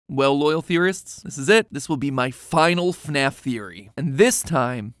Well, loyal theorists, this is it. This will be my final FNAF theory. And this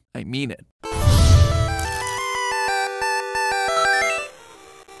time, I mean it.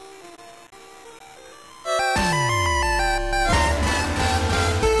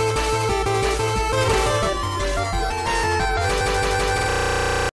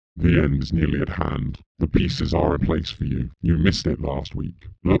 The end is nearly at hand. The pieces are in place for you. You missed it last week.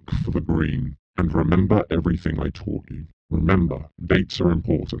 Look for the green. And remember everything I taught you. Remember, dates are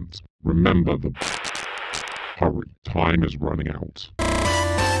important. Remember the... Hurry, time is running out.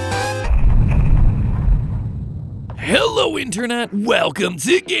 Hello, Internet! Welcome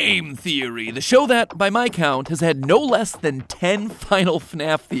to Game Theory, the show that, by my count, has had no less than 10 final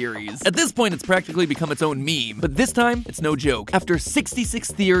FNAF theories. At this point, it's practically become its own meme, but this time, it's no joke. After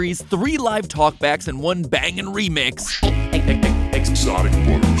 66 theories, 3 live talkbacks, and 1 bangin' remix... Exotic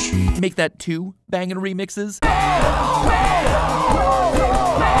blues. Make that 2 bangin' remixes?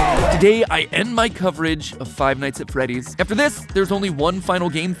 Today, I end my coverage of Five Nights at Freddy's. After this, there's only 1 final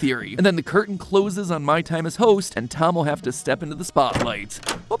game theory, and then the curtain closes on my time as host, and Tom will have to step into the spotlight.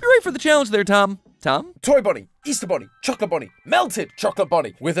 Hope you're ready for the challenge there, Tom. Tom? Toy Bunny, Easter Bunny, Chocolate Bunny, Melted Chocolate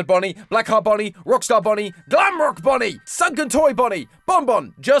Bunny, Withered Bunny, Blackheart Bunny, Rockstar Bunny, Glamrock Bunny, Sunken Toy Bunny,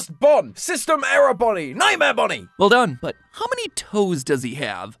 Bonbon, Just Bon, System Error Bunny, Nightmare Bunny. Well done, but how many toes does he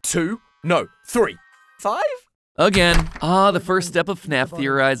have? 2? No, 3. 5? Again. The first step of FNAF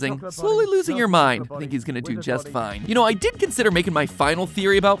theorizing. Slowly losing your mind. I think he's gonna do just fine. You know, I did consider making my final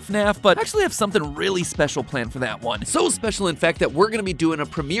theory about FNAF, but I actually have something really special planned for that one. So special, in fact, that we're gonna be doing a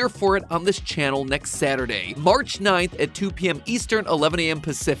premiere for it on this channel next Saturday, March 9th at 2 p.m. Eastern, 11 a.m.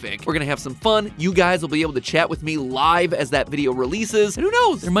 Pacific. We're gonna have some fun. You guys will be able to chat with me live as that video releases. And who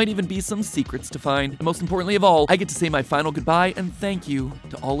knows, there might even be some secrets to find. And most importantly of all, I get to say my final goodbye and thank you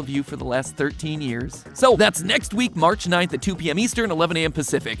to all of you for the last 13 years. So that's next week, March 9th at 2 p.m. Eastern, 11 a.m.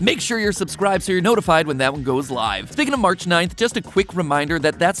 Pacific. Make sure you're subscribed so you're notified when that one goes live. Speaking of March 9th, just a quick reminder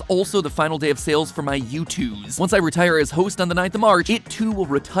that that's also the final day of sales for my YouTooz. Once I retire as host on the 9th of March, it too will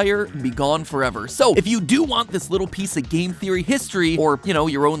retire and be gone forever. So if you do want this little piece of game theory history, or, you know,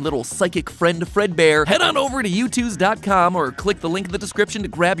 your own little psychic friend Fredbear, head on over to YouTooz.com or click the link in the description to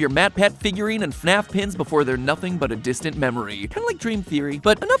grab your Matpat figurine and FNAF pins before they're nothing but a distant memory. Kinda like Dream Theory.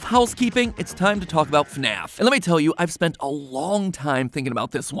 But enough housekeeping, it's time to talk about FNAF. And let me tell you, I've spent a long time thinking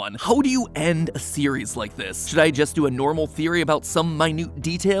about this one. How do you end a series like this? Should I just do a normal theory about some minute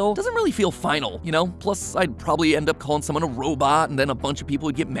detail? Doesn't really feel final, you know? Plus, I'd probably end up calling someone a robot, and then a bunch of people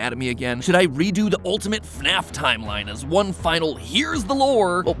would get mad at me again. Should I redo the ultimate FNAF timeline as one final, here's the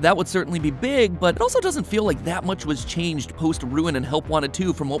lore? Well, that would certainly be big, but it also doesn't feel like that much was changed post-Ruin and Help Wanted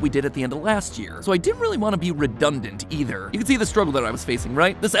 2 from what we did at the end of last year. So I didn't really want to be redundant either. You can see the struggle that I was facing,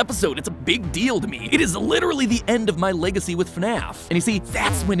 right? This episode, it's a big deal to me. It is literally the end of my legacy with FNAF. And you see,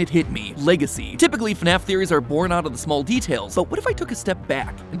 that's when it hit me. Legacy. Typically, FNAF theories are born out of the small details, but what if I took a step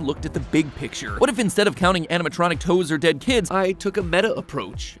back and looked at the big picture? What if instead of counting animatronic toes or dead kids, I took a meta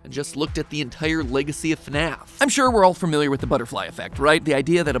approach and just looked at the entire legacy of FNAF? I'm sure we're all familiar with the butterfly effect, right? The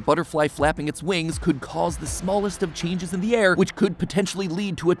idea that a butterfly flapping its wings could cause the smallest of changes in the air, which could potentially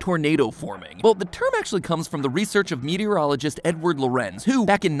lead to a tornado forming. Well, the term actually comes from the research of meteorologist Edward Lorenz, who,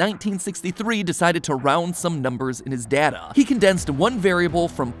 back in 1963, decided to round some numbers in his data. He condensed one variable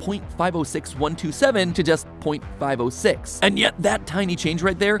from 0.506127 to just 0.506. And yet that tiny change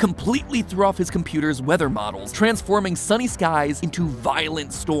right there completely threw off his computer's weather models, transforming sunny skies into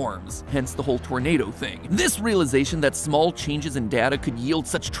violent storms, hence the whole tornado thing. This realization that small changes in data could yield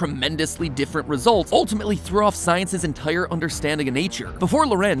such tremendously different results ultimately threw off science's entire understanding of nature. Before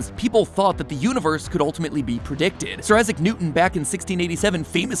Lorenz, people thought that the universe could ultimately be predicted. Sir Isaac Newton back in 1687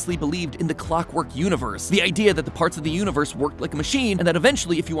 famously believed in the clockwork universe, the idea that the parts of the universe worked like a machine, and that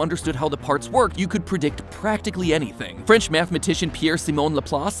eventually, if you understood how the parts worked, you could predict practically anything. French mathematician Pierre-Simon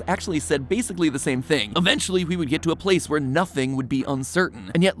Laplace actually said basically the same thing. Eventually, we would get to a place where nothing would be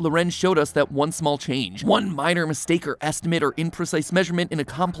uncertain. And yet, Lorenz showed us that one small change, one minor mistake or estimate or imprecise measurement in a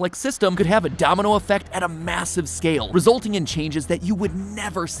complex system could have a domino effect at a massive scale, resulting in changes that you would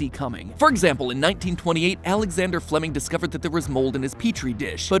never see coming. For example, in 1928, Alexander Fleming discovered that there was mold in his petri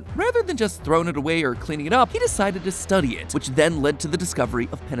dish, but rather than just throwing it away or cleaning it up, he decided to study it, which then led to the discovery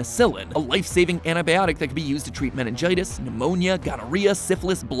of penicillin, a life-saving antibiotic that could be used to treat meningitis, pneumonia, gonorrhea,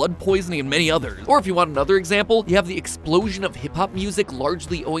 syphilis, blood poisoning, and many others. Or if you want another example, you have the explosion of hip-hop music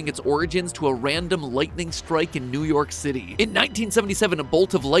largely owing its origins to a random lightning strike in New York City. In 1977, a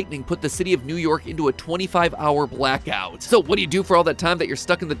bolt of lightning put the city of New York into a 25-hour blackout. So what do you do for all that time that you're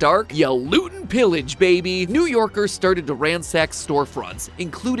stuck in the dark? You loot and pillage, baby! New Yorkers started to ransack storefronts,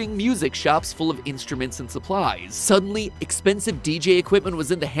 including music shops full of instruments and supplies. Suddenly, expensive DJ equipment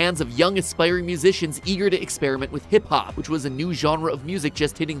was in the hands of young aspiring musicians eager to experiment with hip-hop, which was a new genre of music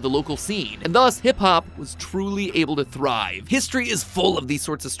just hitting the local scene. And thus, hip-hop was truly able to thrive. History is full of these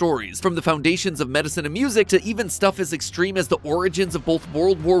sorts of stories, from the foundations of medicine and music to even stuff as extreme as the origins of both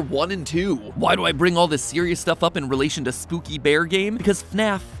World War I and II. Why do I bring all this serious stuff up in relation to Spooky Bear Game? Because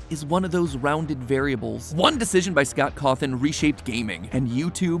FNAF is one of those rounded variables. One decision by Scott Cawthon reshaped gaming, and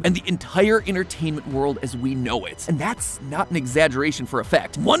YouTube, and the entire entertainment world as we know it. And that's not an exaggeration for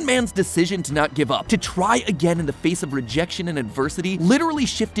effect. One man's decision to not give up, to try again in the face of rejection and adversity, literally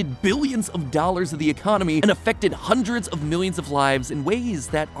shifted billions of dollars of the economy and affected hundreds of millions of lives in ways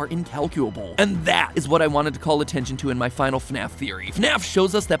that are incalculable. And that is what I wanted to call attention to in my final FNAF theory. FNAF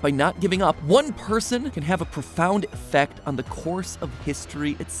shows us that by not giving up, one person can have a profound effect on the course of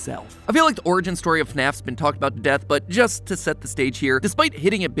history itself. I feel like the origin story of FNAF's been talked about to death, but just to set the stage here, despite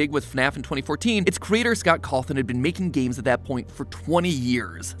hitting it big with FNAF in 2014, its creator Scott Cawthon had been making games at that point for 20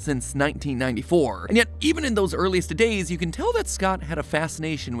 years, since 1994. And yet, even in those earliest days, you can tell that Scott had a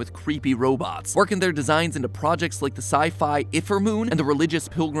fascination with creepy robots, working their designs into projects like the sci-fi Moon and the religious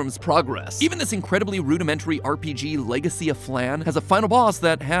Pilgrim's Progress. Even this incredibly rudimentary RPG Legacy of Flan has a final boss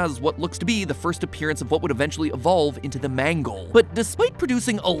that has what looks to be the first appearance of what would eventually evolve into the Mangle. But despite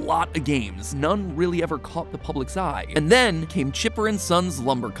producing a lot of games, none really ever caught the public's eye. And then came Chipper & Sons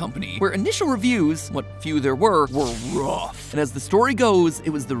Lumber Company, where initial reviews, what few there were rough. And as the story goes, it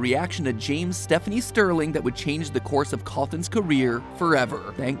was the reaction to James Stephanie Sterling that would change the course of Cawthon's career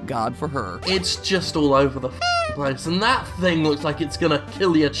forever. Thank God for her. It's just all over the place, and that thing looks like it's gonna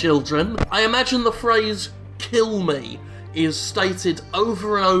kill your children. I imagine the phrase, "kill me," is stated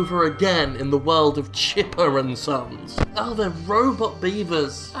over and over again in the world of Chipper and Sons. Oh, they're robot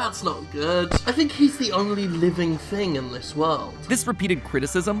beavers. That's not good. I think he's the only living thing in this world. This repeated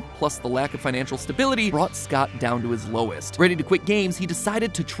criticism, plus the lack of financial stability, brought Scott down to his lowest. Ready to quit games, he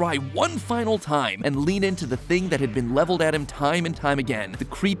decided to try one final time and lean into the thing that had been leveled at him time and time again, the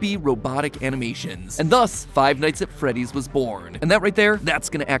creepy robotic animations. And thus, Five Nights at Freddy's was born. And that right there, that's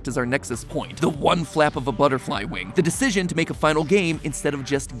gonna act as our nexus point. The one flap of a butterfly wing. The decision to make a final game instead of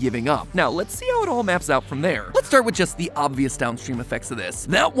just giving up. Now, let's see how it all maps out from there. Let's start with just the obvious downstream effects of this.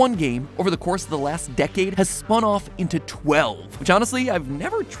 That one game, over the course of the last decade, has spun off into 12, which honestly, I've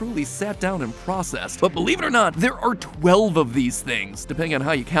never truly sat down and processed. But believe it or not, there are 12 of these things, depending on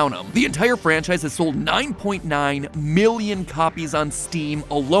how you count them. The entire franchise has sold 9.9 million copies on Steam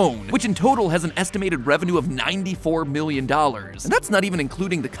alone, which in total has an estimated revenue of $94 million. And that's not even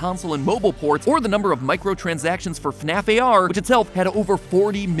including the console and mobile ports or the number of microtransactions for FNAF AR, which itself had over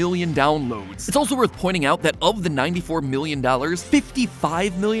 40 million downloads. It's also worth pointing out that of the $94 million,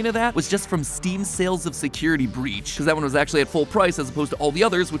 55 million of that was just from Steam sales of Security Breach, because that one was actually at full price as opposed to all the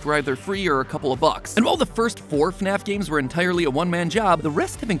others, which were either free or a couple of bucks. And while the first 4 FNAF games were entirely a one-man job, the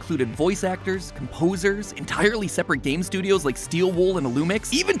rest have included voice actors, composers, entirely separate game studios like Steel Wool and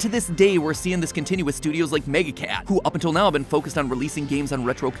Illumix. Even to this day, we're seeing this continue with studios like Megacat, who up until now have been focused on releasing games on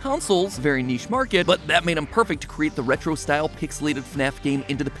retro consoles, a very niche market, but that made them perfect to create the retro-style pixelated FNAF game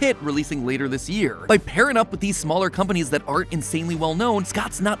Into the Pit, releasing later this year. By pairing up with these smaller companies that aren't insanely well known,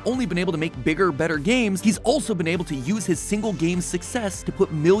 Scott's not only been able to make bigger, better games, he's also been able to use his single game's success to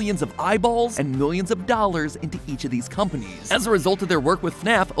put millions of eyeballs and millions of dollars into each of these companies. As a result of their work with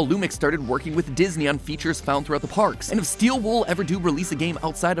FNAF, Illumix started working with Disney on features found throughout the parks. And if Steel Wool ever do release a game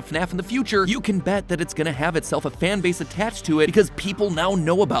outside of FNAF in the future, you can bet that it's gonna have itself a fan base attached to it because people now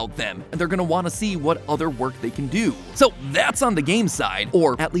know about them, and they're gonna wanna see what other work they can do. So that's on the game side,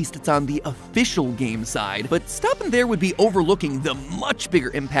 or at least it's on the official game side, but stopping there would be overlooking the much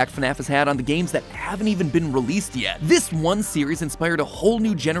bigger impact FNAF has had on the games that haven't even been released yet. This one series inspired a whole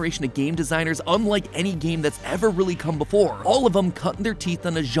new generation of game designers unlike any game that's ever really come before, all of them cutting their teeth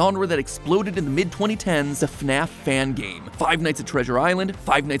on a genre that exploded in the mid-2010s, the FNAF fan game. Five Nights at Treasure Island,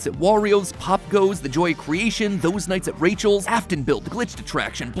 Five Nights at Wario's, Pop Goes, The Joy of Creation, Those Nights at Rachel's, Afton Build, The Glitched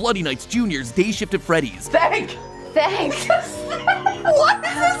Attraction, Bloody Nights Juniors, Day Shift at Freddy's. Thanks! What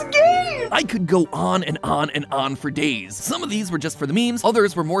is this game? I could go on and on and on for days. Some of these were just for the memes,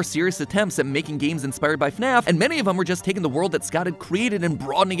 others were more serious attempts at making games inspired by FNAF, and many of them were just taking the world that Scott had created and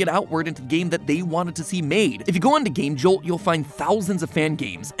broadening it outward into the game that they wanted to see made. If you go onto Game Jolt, you'll find thousands of fan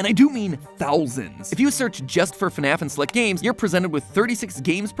games, and I do mean thousands. If you search just for FNAF and select games, you're presented with 36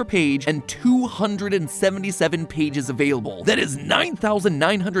 games per page and 277 pages available. That is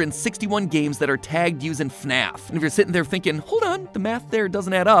 9,961 games that are tagged using FNAF. And if you're sitting there thinking, hold on, the math there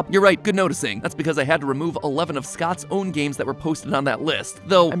doesn't add up, you're right, good notice. noticing. That's because I had to remove 11 of Scott's own games that were posted on that list,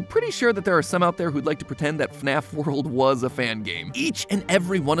 though I'm pretty sure that there are some out there who'd like to pretend that FNAF World was a fan game. Each and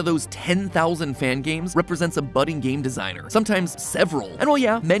every one of those 10,000 fan games represents a budding game designer, sometimes several. And while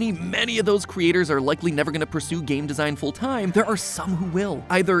yeah, many of those creators are likely never gonna pursue game design full time, there are some who will,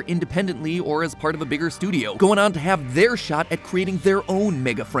 either independently or as part of a bigger studio, going on to have their shot at creating their own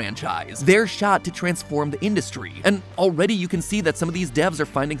mega franchise, their shot to transform the industry. And already you can see that some of these devs are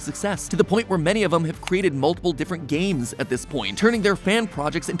finding success, to the point where many of them have created multiple different games at this point, turning their fan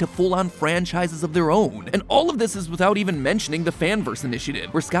projects into full-on franchises of their own. And all of this is without even mentioning the Fanverse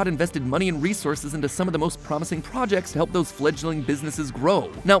initiative, where Scott invested money and resources into some of the most promising projects to help those fledgling businesses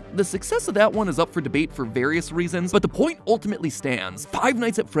grow. Now, the success of that one is up for debate for various reasons, but the point ultimately stands. Five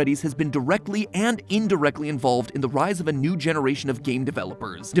Nights at Freddy's has been directly and indirectly involved in the rise of a new generation of game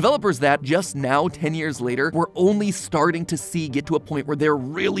developers. Developers that, just now, 10 years later, we're only starting to see get to a point where they're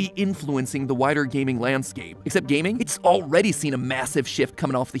really influencing the wider gaming landscape. Except gaming, it's already seen a massive shift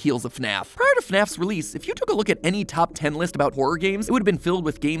coming off the heels of FNAF. Prior to FNAF's release, if you took a look at any top 10 list about horror games, it would have been filled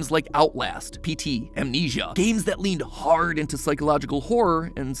with games like Outlast, PT, Amnesia, games that leaned hard into psychological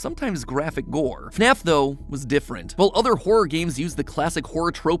horror and sometimes graphic gore. FNAF, though, was different. While other horror games used the classic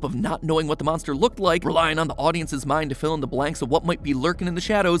horror trope of not knowing what the monster looked like, relying on the audience's mind to fill in the blanks of what might be lurking in the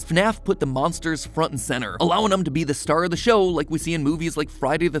shadows, FNAF put the monsters front and center, allowing them to be the star of the show like we see in movies like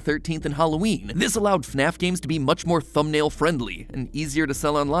Friday the 13th and Halloween. This allowed FNAF games to be much more thumbnail friendly and easier to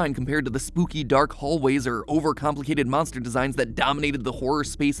sell online compared to the spooky dark hallways or overcomplicated monster designs that dominated the horror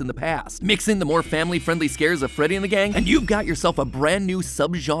space in the past. Mix in the more family-friendly scares of Freddy and the gang, and you've got yourself a brand new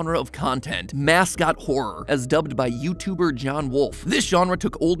subgenre of content, mascot horror, as dubbed by YouTuber John Wolf. This genre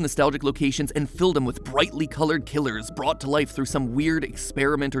took old nostalgic locations and filled them with brightly colored killers brought to life through some weird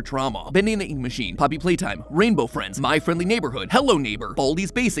experiment or trauma. Bendy and the Ink Machine, Poppy Playtime, Rainbow Friends, My Friendly Neighborhood, Hello Neighbor,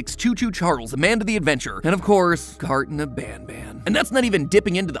 Baldi's Basics, Choo Choo Charles, Amanda the Adventure, and of course, Carton of Ban Ban. And that's not even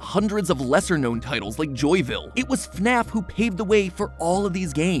dipping into the hundreds of lesser-known titles like Joyville. It was FNAF who paved the way for all of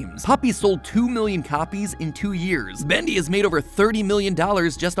these games. Poppy sold 2 million copies in 2 years. Bendy has made over $30 million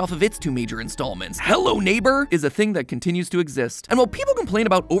just off of its 2 major installments. Hello Neighbor is a thing that continues to exist. And while people complain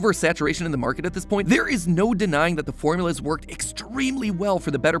about oversaturation in the market at this point, there is no denying that the formula has worked extremely well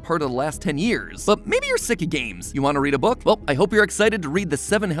for the better part of the last 10 years. But maybe you're sick of games. You want to read a book? Well, I hope you're excited to read the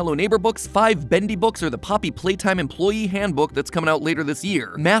 7 Hello Neighbor books, 5 Bendy books, or the Poppy Playtime Employee Handbook that's coming out later this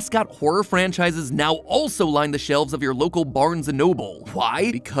year. Mascot horror franchises now also line the shelves of your local Barnes & Noble.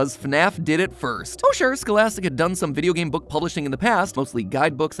 Why? Because FNAF did it first. Oh sure, Scholastic had done some video game book publishing in the past, mostly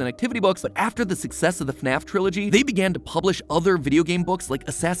guidebooks and activity books, but after the success of the FNAF trilogy, they began to publish other video game books like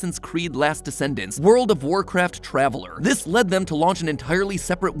Assassin's Creed Last Descendants, World of Warcraft Traveler. This led them to launch an entirely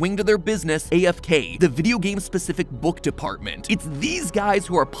separate wing to their business, AFK, the video game specific book department. It's these guys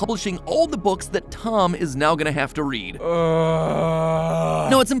who are publishing all the books that Tom is now gonna have to read.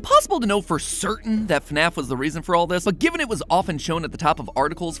 Now, it's impossible to know for certain that FNAF was the reason for all this, but given it was often shown at the top of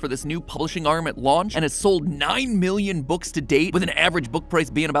articles for this new publishing arm at launch and has sold 9 million books to date, with an average book price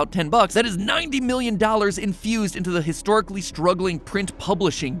being about $10, that is $90 million infused into the historically struggling print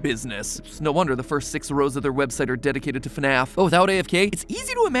publishing business. It's no wonder the first 6 rows of their website are dedicated to FNAF. But without AFK, it's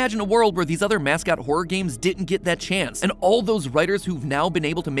easy to imagine a world where these other mascot horror games didn't get that chance, and all those writers who've now been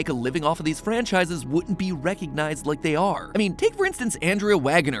able to make a living off of these franchises wouldn't be recognized like they are. I mean, take for instance Andrea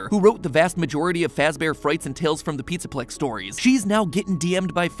Wagner, who wrote the vast majority of Fazbear Frights and Tales from the Pizzaplex stories. She's now getting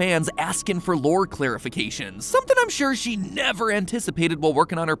DM'd by fans asking for lore clarifications, something I'm sure she never anticipated while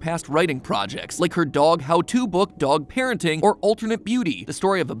working on her past writing projects, like her dog how-to book, Dog Parenting, or Alternate Beauty, the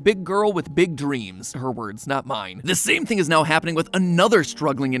story of a big girl with big dreams. Her words, not mine. The same thing is now happening with another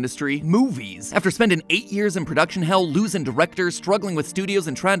struggling industry, movies. After spending 8 years in production hell, losing directors, struggling with studios,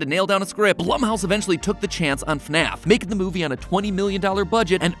 and trying to nail down a script, Blumhouse eventually took the chance on FNAF, making the movie on a $20 million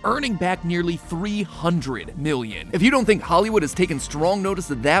budget and earning back nearly $300 million. If you don't think Hollywood has taken strong notice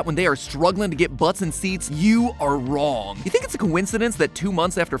of that when they are struggling to get butts in seats, you are wrong. You think it's a coincidence that 2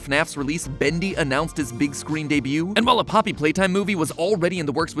 months after FNAF's release, Bendy announced his big screen debut? And while a Poppy Playtime movie was already in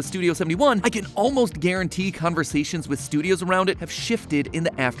the works with Studio 71, I can almost guarantee conversations with studios around it have shifted in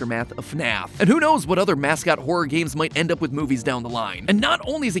the aftermath of FNAF. And who knows what other mascot horror games might end up with movies down the line. And not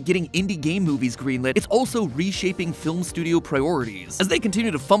only is it getting indie game movies greenlit, it's also reshaping film studio priorities. As they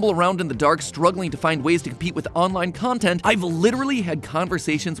continue to fumble around in the dark, struggling to find ways to compete with online content, I've literally had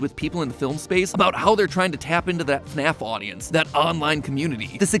conversations with people in the film space about how they're trying to tap into that FNAF audience, that online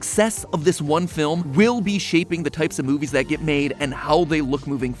community. The success of this one film will be shaping the types of movies that get made and how they look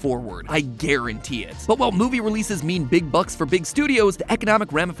moving forward. I guarantee it. But while movie releases mean big bucks for big studios, the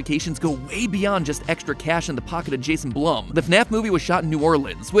economic ramifications go way beyond just extra cash in the pocket of Jason Blum. The FNAF movie was shot in New Orleans,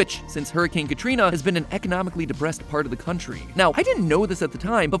 Orleans, which, since Hurricane Katrina, has been an economically depressed part of the country. Now, I didn't know this at the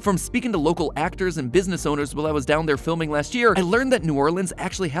time, but from speaking to local actors and business owners while I was down there filming last year, I learned that New Orleans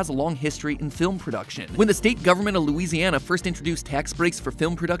actually has a long history in film production. When the state government of Louisiana first introduced tax breaks for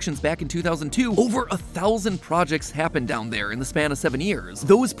film productions back in 2002, over 1,000 projects happened down there in the span of 7 years.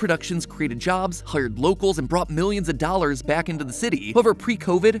 Those productions created jobs, hired locals, and brought millions of dollars back into the city. However,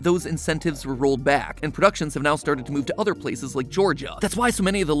 pre-COVID, those incentives were rolled back, and productions have now started to move to other places like Georgia. That's why so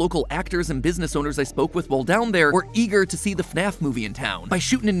many of the local actors and business owners I spoke with while down there were eager to see the FNAF movie in town. By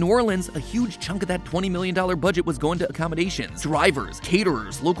shooting in New Orleans, a huge chunk of that $20 million budget was going to accommodations, drivers,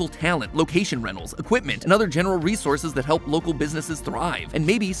 caterers, local talent, location rentals, equipment, and other general resources that help local businesses thrive, and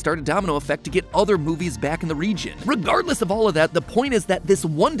maybe start a domino effect to get other movies back in the region. Regardless of all of that, the point is that this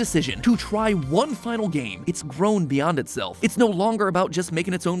one decision to try one final game, it's grown beyond itself. It's no longer about just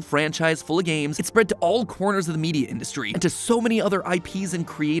making its own franchise full of games. It's spread to all corners of the media industry and to so many other IPs and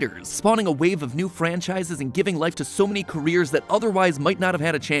creators, spawning a wave of new franchises and giving life to so many careers that otherwise might not have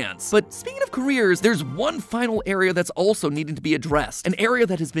had a chance. But speaking of careers, there's one final area that's also needing to be addressed, an area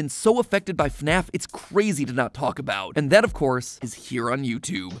that has been so affected by FNAF it's crazy to not talk about, and that of course is here on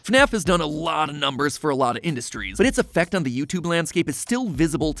YouTube. FNAF has done a lot of numbers for a lot of industries, but its effect on the YouTube landscape is still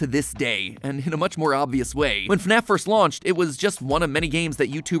visible to this day, and in a much more obvious way. When FNAF first launched, it was just one of many games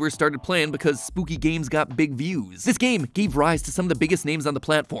that YouTubers started playing because spooky games got big views. This game gave rise to some of the biggest names on the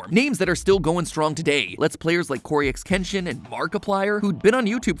platform, names that are still going strong today. Let's players like Corey X Kenshin and Markiplier, who'd been on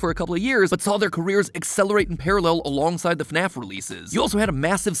YouTube for a couple of years, but saw their careers accelerate in parallel alongside the FNAF releases. You also had a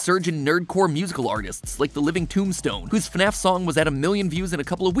massive surge in nerdcore musical artists like The Living Tombstone, whose FNAF song was at 1 million views in a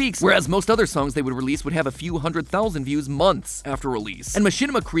couple of weeks, whereas most other songs they would release would have a few 100,000 views months after release. And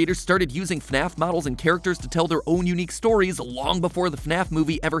machinima creators started using FNAF models and characters to tell their own unique stories long before the FNAF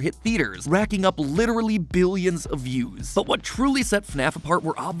movie ever hit theaters, racking up literally billions of views. But what truly set FNAF apart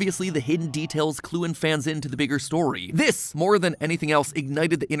were obviously the hidden details cluing fans into the bigger story. This, more than anything else,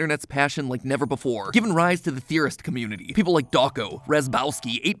 ignited the internet's passion like never before, giving rise to the Theorist community. People like Dawko,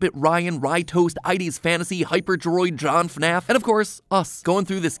 Rezbowski, 8-Bit Ryan, Rytoast, ID's Fantasy, Hyperdroid, John FNAF, and of course, us, going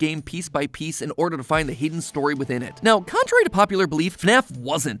through this game piece by piece in order to find the hidden story within it. Now, contrary to popular belief, FNAF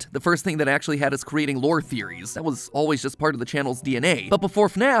wasn't the first thing that actually had us creating lore theories. That was always just part of the channel's DNA. But before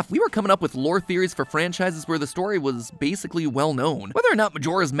FNAF, we were coming up with lore theories for franchises where the story was basically well known. Whether or not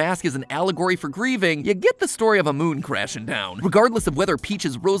Majora's Mask is an allegory for grieving, you get the story of a moon crashing down. Regardless of whether Peach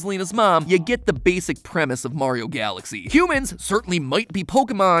is Rosalina's mom, you get the basic premise of Mario Galaxy. Humans certainly might be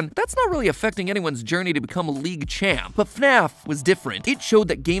Pokemon. That's not really affecting anyone's journey to become a league champ. But FNAF was different. It showed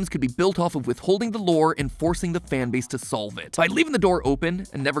that games could be built off of withholding the lore and forcing the fanbase to solve it. By leaving the door open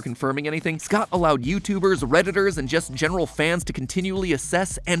and never confirming anything, Scott allowed YouTubers, Redditors, and just general fans to continually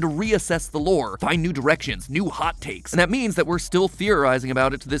assess and reassess the lore, find new directions, new hot takes, and that means that we're still theorizing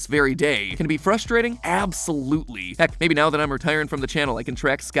about it to this very day. Can it be frustrating? Absolutely. Heck, maybe now that I'm retiring from the channel, I can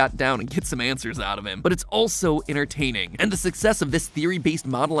track Scott down and get some answers out of him. But it's also entertaining, and the success of this theory-based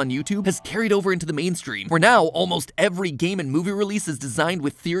model on YouTube has carried over into the mainstream, where now almost every game and movie release is designed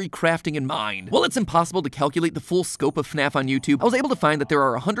with theory crafting in mind. While it's impossible to calculate the full scope of FNAF on YouTube, I was able to find that there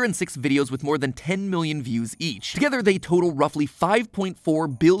are 106 videos with more than 10 million views each. Together, they total roughly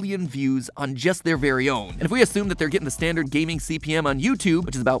 5.4 billion views on just their very own. And if we assume that they're getting the standard gaming CPM on YouTube,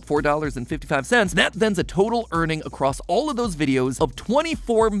 which is about $4.55, that then's a total earning across all of those videos of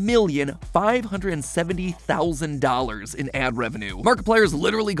 $24,570,000 in ad revenue. Markiplier's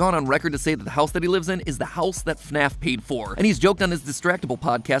literally gone on record to say that the house that he lives in is the house that FNAF paid for, and he's joked on his Distractable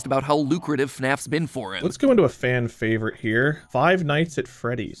podcast about how lucrative FNAF's been for him. Let's go into a fan favorite here. Five Nights at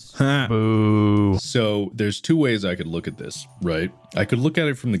Freddy's. Boo. So there's two ways I could look at this, right? I could look at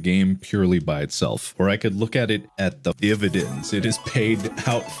it from the game purely by itself, or I could look at it at the dividends it is paid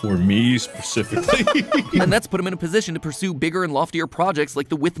out for me specifically. And that's put him in a position to pursue bigger and loftier projects like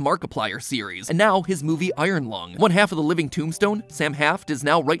the With Markiplier series, and now his movie Iron Lung. One half of The Living Tombstone, Sam Haft, is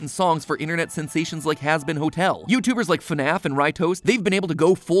now writing songs for internet sensations like Has Been Hotel. YouTubers like FNAF and Rytoast, they've been able to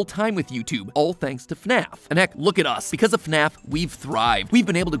go full-time with YouTube, all thanks to FNAF. And heck, look at us. Because of FNAF, we've thrived. We've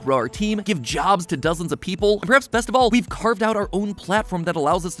been able to grow our team, give jobs to dozens of people, and perhaps best of all, we've carved out our own platform that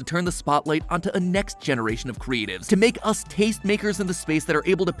allows us to turn the spotlight onto a next generation of creatives, to make us tastemakers in the space that are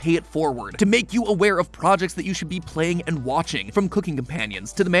able to pay it forward, to make you aware of projects that you should be playing and watching, from Cooking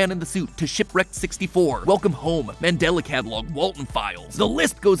Companions, to The Man in the Suit, to Shipwrecked 64, Welcome Home, Mandela Catalog, Walton Files. The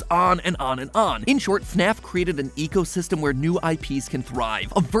list goes on and on and on. In short, FNAF created an ecosystem where new IPs can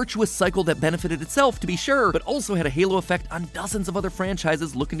thrive, a virtuous cycle that benefited itself, to be sure, but also had a halo effect on dozens of other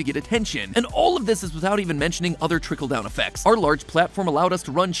franchises looking to get attention. And all of this is without even mentioning other trickle-down effects. Our large platform allowed us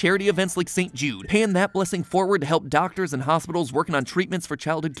to run charity events like St. Jude, paying that blessing forward to help doctors and hospitals working on treatments for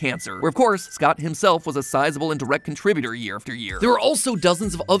childhood cancer, where of course, Scott himself was a sizable and direct contributor year after year. There are also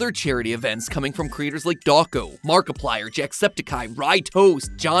dozens of other charity events coming from creators like Dawko, Markiplier, Jacksepticeye, Rye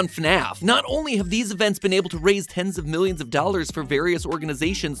Toast, John FNAF. Not only have these events been able to raise tens of millions of dollars for various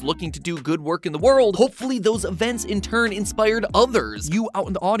organizations looking to do good work in the world, hopefully those events in turn inspired others, you out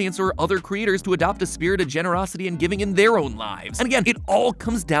in the audience or other creators, to adopt a spirit of generosity and giving in their own lives. And again, it all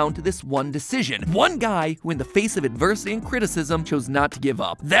comes down to this one decision. One guy who in the face of adversity and criticism chose not to give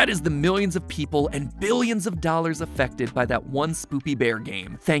up. That is the millions of people and billions of dollars affected by that one Spoopy Bear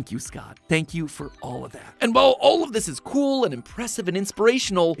game. Thank you, Scott. Thank you for all of that. And while all of this is cool and impressive and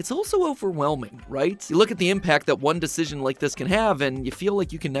inspirational, it's also overwhelming, right? You look at the impact that one decision like this can have and you feel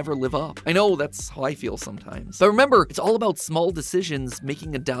like you can never live up. I know that's how I feel sometimes. But remember, it's all about small decisions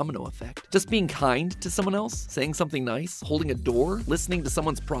making a domino effect. Just being kind to someone else, saying something nice, holding a door, listening to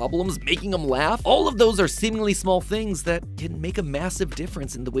someone's problems, making them laugh. All of those are seemingly small things that can make a massive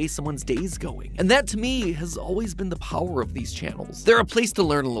difference in the way someone's day's going. And that to me has always been the power of these channels. They're a place to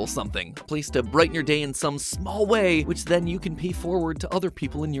learn a little something, a place to brighten your day in some small way, which then you can pay forward to other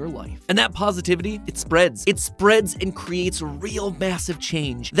people in your life. And that positivity, it spreads. It spreads and creates real massive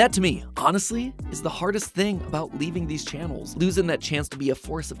change. That to me, honestly, is the hardest thing about leaving these channels, losing that chance to be a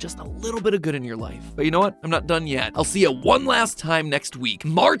force of just a little bit of good in your life. But you know what? I'm not done yet. I'll see you one last time next week,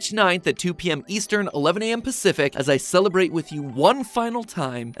 March 9th at 2 p.m. Eastern, 11 a.m. Pacific, as I celebrate with you one final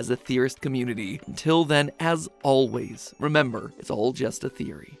time as a theorist community. Until then, as always, remember, it's all just a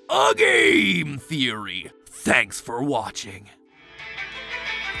theory. A game theory. Thanks for watching.